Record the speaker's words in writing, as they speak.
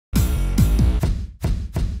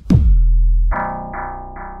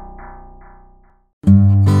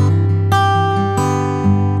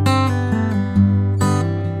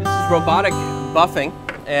robotic buffing,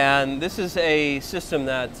 and this is a system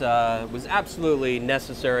that was absolutely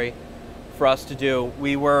necessary for us to do.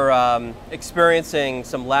 We were experiencing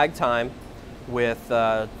some lag time with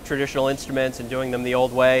traditional instruments and doing them the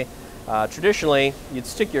old way. Traditionally, you'd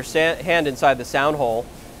stick your hand inside the sound hole,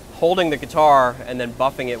 holding the guitar and then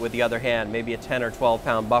buffing it with the other hand, maybe a 10 or 12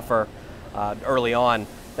 pound buffer early on.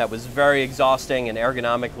 That was very exhausting and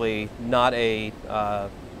ergonomically not a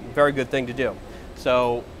very good thing to do.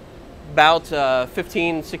 So about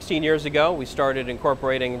 15, 16 years ago, we started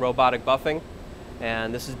incorporating robotic buffing,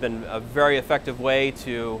 and this has been a very effective way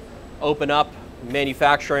to open up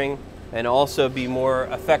manufacturing and also be more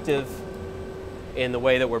effective in the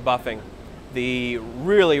way that we're buffing. The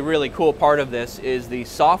really cool part of this is the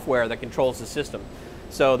software that controls the system.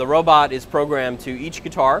 So the robot is programmed to each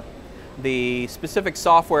guitar. The specific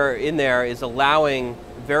software in there is allowing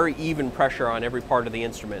very even pressure on every part of the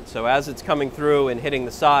instrument. So as it's coming through and hitting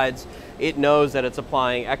the sides, it knows that it's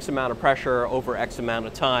applying X amount of pressure over X amount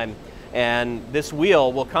of time. And this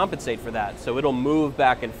wheel will compensate for that. So it'll move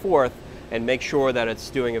back and forth and make sure that it's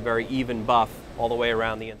doing a very even buff all the way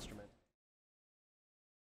around the instrument.